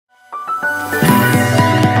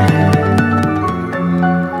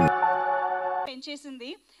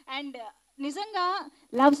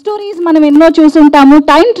Love stories మనం ఎన్నో చూసుంటాము,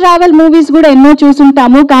 time travel movies కూడా ఎన్నో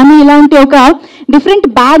చూసుంటాము. కానీ ఇలాంటి ఒక డిఫరెంట్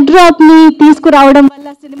బ్యాక్ డ్రాప్ని తీసుకురావడం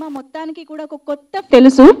వల్ల సినిమా మొత్తానికి కూడా ఒక కొత్త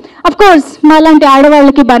తెలుసు. అఫ్ కోర్స్ మాలాంటి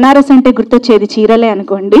ఆడవాళ్ళకి బనారస్ అంటే గుర్తొచ్చేది చీరలే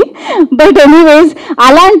అనుకోండి. బట్ ఎనీవేస్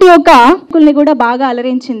అలాంటి ఒక కూడా బాగా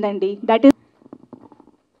అలరించిందండి. దట్ ఈస్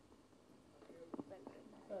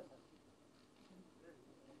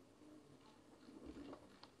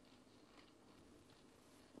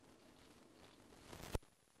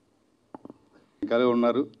కలిగి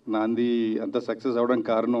ఉన్నారు. నాంది అంత సక్సెస్ అవ్వడానికి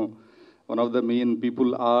కారణం one of the main people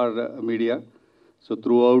are media. So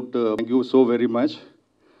through out thank you so very much.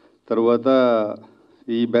 తర్వాత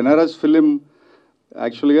ఈ బెనారస్ ఫిలిం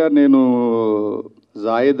యాక్చువల్గా నేను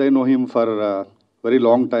Zayed I know him for very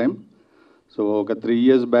long time. So ఒక 3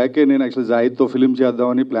 years బ్యాకే నేను యాక్చువల్ జాయిద్తో ఫిలిం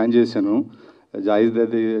చేద్దామని ప్లాన్ చేశాను.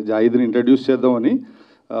 జాయిద్ని ఇంట్రడ్యూస్ చేద్దామని,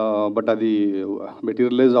 బట్ అది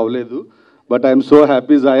మెటీరియలైజ్ అవ్వలేదు. But I am so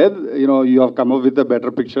happy, Zaid, you have come up with a better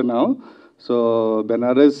picture now. So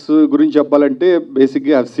Banaras gurinchi cheppalante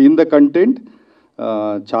basically I have seen the content.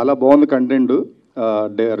 Chala bagundi content.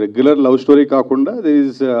 Regular love story kaakunda there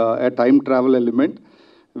is a time travel element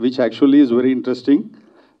which actually is very interesting.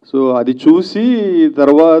 So adi chusi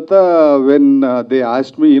tarvata when they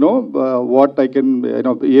asked me what I can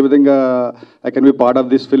ఏ విధంగా I can be part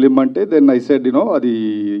of this film ante, then I said adi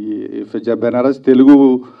if Banaras Telugu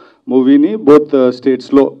మూవీని both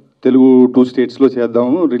స్టేట్స్లో, Telugu 2 states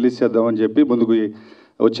చేద్దాము, release చేద్దామని చెప్పి ముందుకు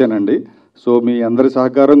వచ్చానండి. So మీ అందరి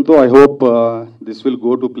సహకారంతో I hope this will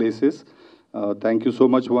go to places. Thank you so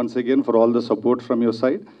much once again for all the support from your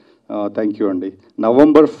side. Thank you అండి.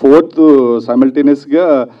 November 4th సైమల్టేనియస్గా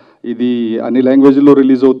ఇది అన్ని లాంగ్వేజ్లో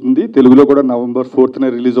రిలీజ్ అవుతుంది. తెలుగులో కూడా November 4th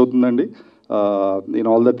రిలీజ్ అవుతుందండి in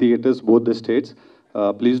all the theatres both the states.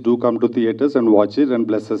 Please do come to theatres and watch it and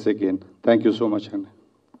bless us again. Thank you so much అండి.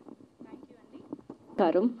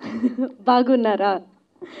 Bagunnara.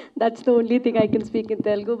 That's the only thing I can speak in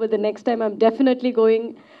Telugu, but the next time I'm definitely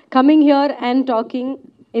coming here and talking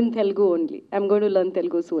in Telugu only. I'm going to learn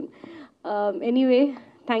Telugu soon. Anyway,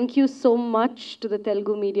 thank you so much to the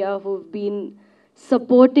Telugu media who've been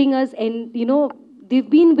supporting us, and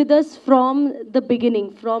they've been with us from the beginning,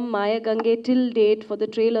 from Maya Gange till date for the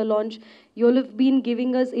trailer launch. You all have been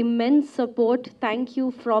giving us immense support. Thank you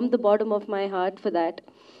from the bottom of my heart for that.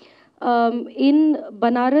 In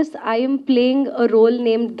Banaras, I am playing a role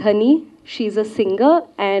named Dhani. She's a singer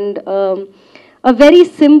and a very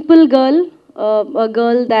simple girl, a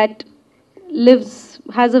girl that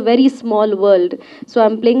has a very small world. So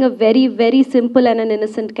I'm playing a very, very simple and an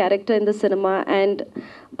innocent character in the cinema. And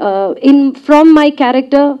from my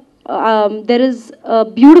character, there is a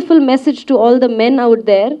beautiful message to all the men out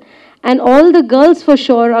there. And all the girls for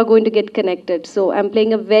sure are going to get connected. So I'm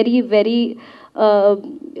playing a very, very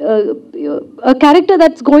a character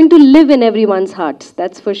that's going to live in everyone's hearts,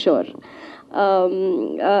 that's for sure.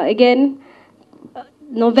 Again,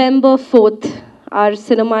 November 4th, our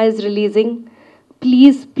cinema is releasing.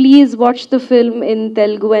 Please watch the film in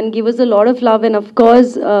Telugu and give us a lot of love. And of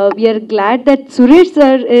course, we are glad that Suresh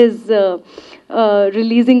sir is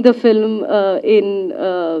releasing the film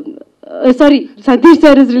Satish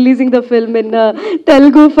sir is releasing the film in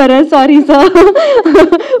Telugu for us. Sorry, sir.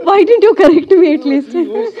 Why didn't you correct me at least?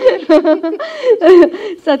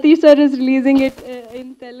 Satish sir is releasing it in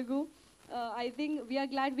Telugu. I think we are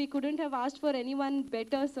glad. We couldn't have asked for anyone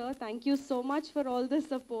better, sir. Thank you so much for all the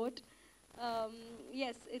support.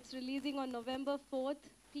 Yes, it's releasing on November 4th.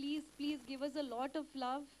 Please give us a lot of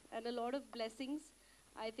love and a lot of blessings.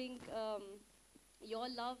 I think your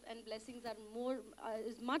love and blessings are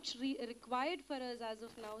is much required for us as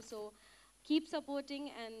of now. So keep supporting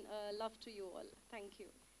and love to you all. Thank you.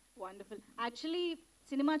 Wonderful. Actually,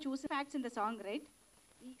 cinema choose facts in the song, right?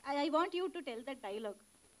 I want you to tell that dialogue.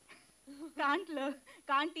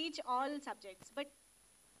 Can't teach all subjects, but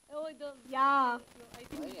yeah. I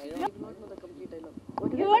think I don't know the complete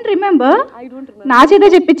dialogue. You won't remember? I don't remember. నా చేత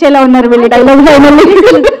చెప్పించేలా ఉన్నారు వీళ్ళు dialogue finally.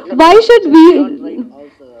 Why should we?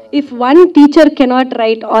 If one teacher cannot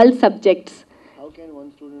write all subjects, how can one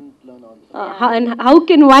student learn all subjects? And how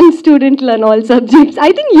can one student learn all subjects?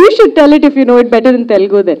 I think you should tell it if you know it better in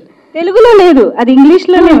Telugu then. తెలుగులో లేదు, అది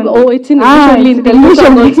ఇంగ్లీష్లోనే. Oh, it's in English only, in Telugu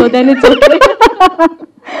song also, then it's okay.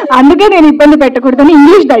 అందుకే నేను ఇబ్బంది పెట్టకూడదని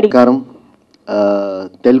English అడిగాను.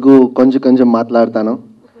 తెలుగు కొంచెం మాట్లాడతాను.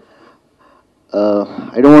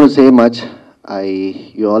 I don't want to say much.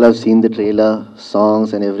 You all have seen the trailer, songs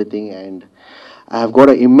and everything, and I have got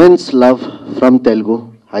an immense love from Telugu,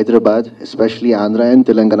 Hyderabad, especially Andhra and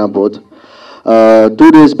Telangana both. 2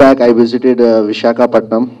 days back I visited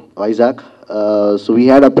Visakhapatnam, Vizag. So we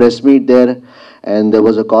had a press meet there, and there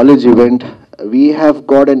was a college event We have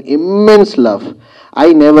got an immense love.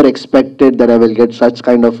 I never expected that I will get such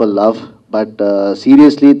kind of a love, but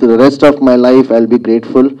seriously, to the rest of my life, I'll be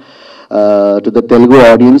grateful to the Telugu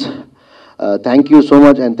audience. Thank you so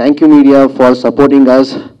much, and thank you, media, for supporting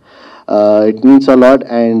us. It means a lot,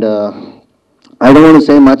 and I don't want to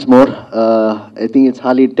say much more. I think it's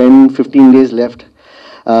hardly 10-15 days left.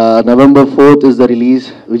 November 4th is the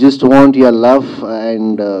release. We just want your love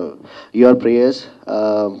and your prayers.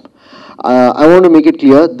 I want to make it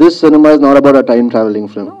clear, this cinema is not about a time traveling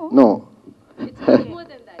film. No.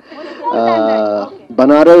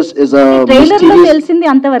 Banaras is a trailer లో mysterious... తెలిసింది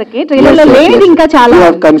అంతవరకే, trailer లో Yes, yes, లేదు yes. ఇంకా చాలా. You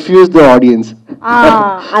have confused the audience.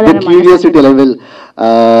 The curiosity level.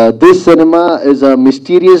 This cinema is a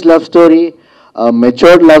mysterious love story, a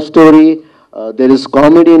matured love story. There is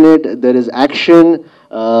comedy in it, there is action,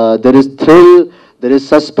 there is thrill, there is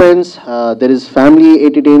suspense, there is family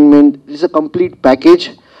entertainment. It's a complete package,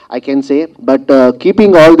 I can say. But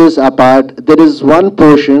keeping all this apart, there is one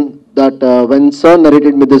portion that when Sir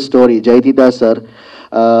narrated me this story, Jaitita Sir,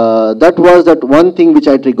 that was that one thing which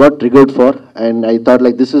I got triggered for, and I thought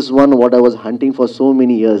like this is what I was hunting for so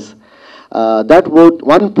many years. That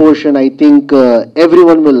one portion, I think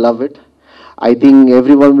everyone will love it. I think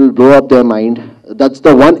everyone will blow up their mind. That's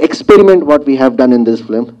the one experiment what we have done in this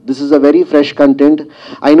film. This is a very fresh content.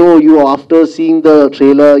 I know you, after seeing the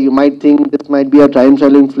trailer, you might think this might be a time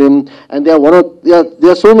traveling film, and there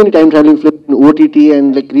are so many time traveling films in OTT,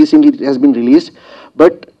 and like recently it has been released.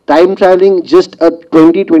 But time traveling just a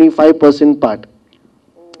 20-25% part,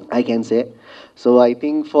 I can say. So I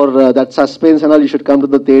think for that suspense and all, you should come to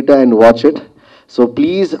the theater and watch it. So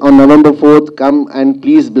please, on November 4th, come and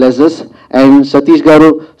please bless us. And Satish Garu,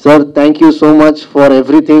 sir, thank you so much for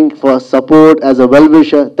everything, for support as a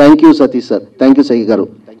well-wisher. Thank you, Satish sir. Thank you, Satish Garu.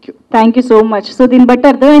 Thank you. Thank you so much. So దీన్ని బట్టి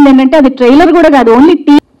అర్థమైంది ఏంటంటే అది trailer కూడా కాదు, only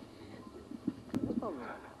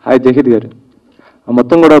hi Zahid గారు,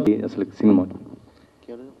 మొత్తం కూడా అసలు cinema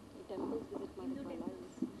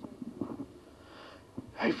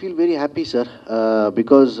I feel very happy, sir,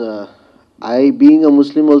 because I, being a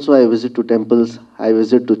Muslim also, I visit to temples, I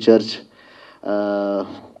visit to church.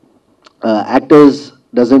 Actors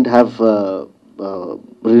doesn't have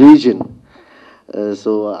religion.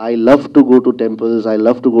 So I love to go to temples, I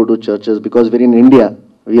love to go to churches, because we're in India,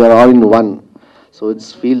 we are all in one. So it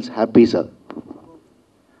feels happy, sir.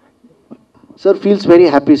 Sir, feels very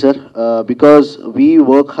happy, sir, because we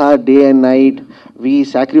work hard day and night, we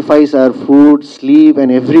sacrifice our food, sleep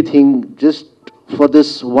and everything just for this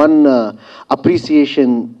one appreciation.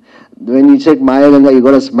 When you said Maya Ganga, you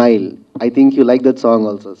got a smile. I think you like that song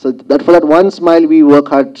also. So that for that one smile, we work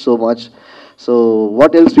hard so much. So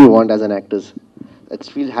what else we want as an actors? Let's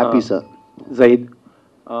feel happy, sir. Zaid,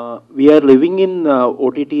 we are living in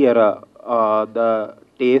OTT era. The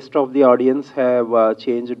taste of the audience have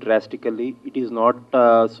changed drastically. It is not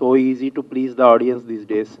so easy to please the audience these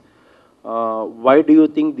days. Why do you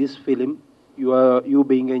think this film, you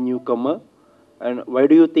being a newcomer, and why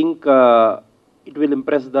do you think it will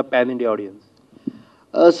impress the pan-India audience?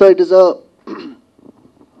 So it is a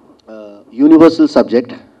universal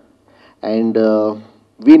subject, and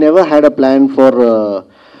we never had a plan for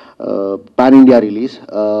pan-India release.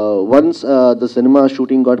 Once the cinema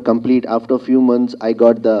shooting got complete, after a few months, I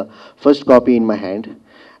got the first copy in my hand.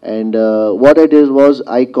 And what I did was,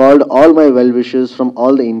 I called all my well-wishers from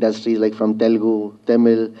all the industries, like from Telugu,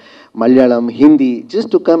 Tamil, Malayalam, Hindi, just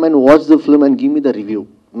to come and watch the film and give me the review.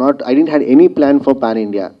 I didn't have any plan for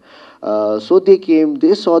pan-India. So they came,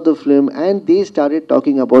 they saw the film, and they started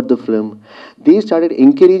talking about the film. They started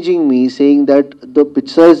encouraging me, saying that the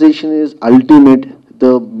picturization is ultimate,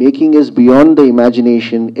 the making is beyond the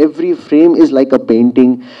imagination, every frame is like a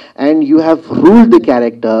painting, and you have ruled the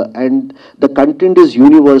character, and the content is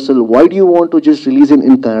universal. Why do you want to just release it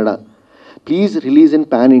in Kannada? Please release in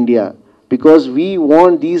pan-India, because we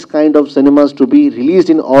want these kind of cinemas to be released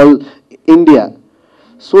in all India.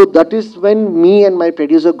 So that is when me and my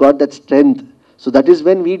producer got that strength. So that is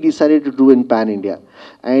when we decided to do in pan-India.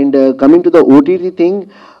 And coming to the OTT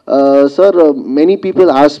thing, sir, many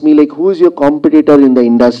people ask me, like, who is your competitor in the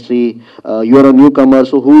industry? You are a newcomer,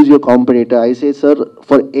 so who is your competitor? I say, sir,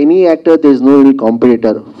 for any actor, there is no any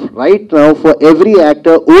competitor. Right now, for every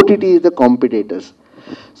actor, OTT is the competitors.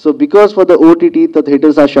 So because for the OTT, the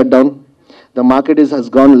theaters are shut down, the market has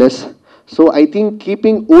gone less. So I think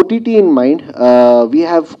keeping OTT in mind, we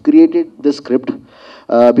have created the script.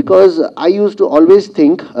 Because I used to always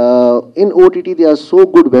think, in OTT there are so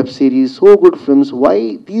good web series, so good films,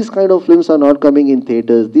 why these kind of films are not coming in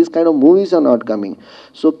theaters, these kind of movies are not coming.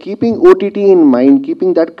 So keeping OTT in mind,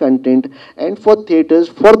 keeping that content, and for theaters,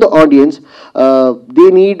 for the audience, they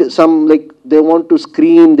need some, like, they want to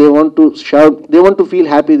scream, they want to shout, they want to feel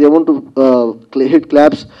happy, they want to hit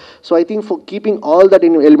claps. So I think for keeping all that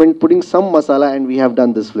in element, putting some masala, and we have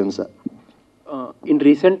done this film, sir. In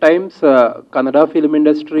recent times, Kannada film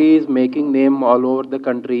industry is making name all over the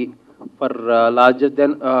country for larger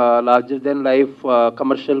than life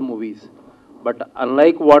commercial movies. But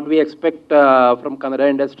unlike what we expect from Kannada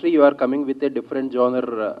industry, you are coming with a different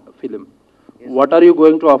genre film. Yes. What are you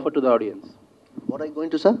going to offer to the audience? What are you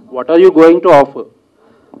going to, sir? What are you going to offer?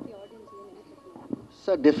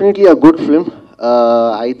 Sir, definitely a good film.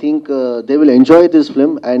 I think they will enjoy this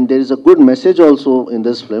film, and there is a good message also in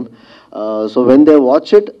this film. So when they watch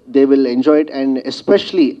it, they will enjoy it, and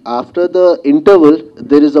especially after the interval,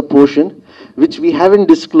 there is a portion which we haven't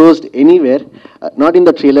disclosed anywhere, not in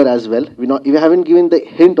the trailer as well. We haven't given the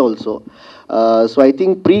hint also. So I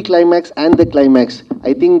think pre-climax and the climax,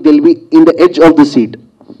 I think they'll be in the edge of the seat.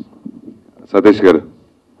 Satish garu.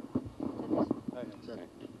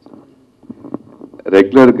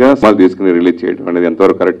 రెగ్యులర్గా సినిమాలు తీసుకుని release చేయడం అనేది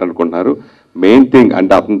ఎంతవరకు correct అనుకుంటున్నారు? Main thing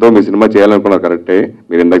అంటే అతనితో మీ cinema చేయాలనుకున్నారు కరెక్టే,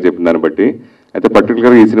 మీరు ఇందాక చెప్పిన దాన్ని బట్టి. అయితే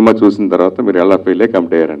పర్టికులర్గా ఈ సినిమా చూసిన తర్వాత మీరు ఎలా ఫీల్ అయ్యి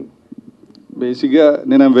కమిట్ అయ్యారండి? బేసిక్గా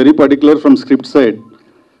నేను I'm very particular from script side.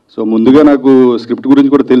 So ముందుగా నాకు స్క్రిప్ట్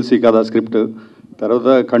గురించి కూడా తెలిసి కదా స్క్రిప్ట్, తర్వాత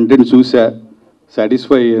కంటెంట్ చూసా,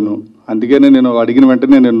 సాటిస్ఫై అయ్యాను. అందుకనే నేను అడిగిన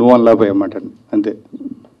వెంటనే నేను నో అనలేకపోయామాట అంతే.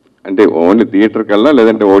 అంటే ఓన్లీ థియేటర్ కల్లా,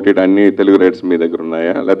 లేదంటే ఓటీటీ అన్ని తెలుగు రైట్స్ మీ దగ్గర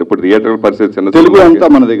ఉన్నాయా? లేకపోతే ఇప్పుడు థియేటర్ పరిస్థితి చిన్న తెలుగు అంతా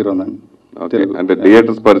మన దగ్గర ఉందండి. అంటే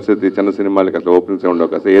థియేటర్స్ పరిస్థితి చిన్న సినిమాలకి అసలు ఓపెనింగ్స్ ఉండవు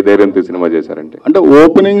కదా, ఏ ధైర్యంతో సినిమా చేశారంటే? అంటే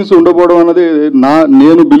ఓపెనింగ్స్ ఉండకపోవడం అనేది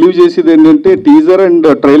నేను బిలీవ్ చేసేది ఏంటంటే teaser and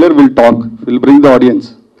trailer will bring the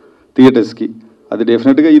audience థియేటర్స్కి. అది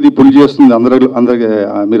డెఫినెట్గా ఇది పుల్ చేస్తుంది. అందరికి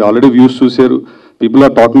మీరు ఆల్రెడీ వ్యూస్ చూశారు, people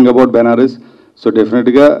are talking about Banaras. So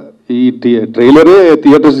డెఫినెట్గా ఈ ట్రైలరే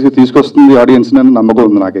థియేటర్స్కి తీసుకొస్తుంది ఆడియన్స్ అని నమ్మకం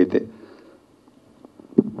ఉంది నాకైతే.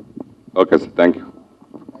 Okay sir, thank you.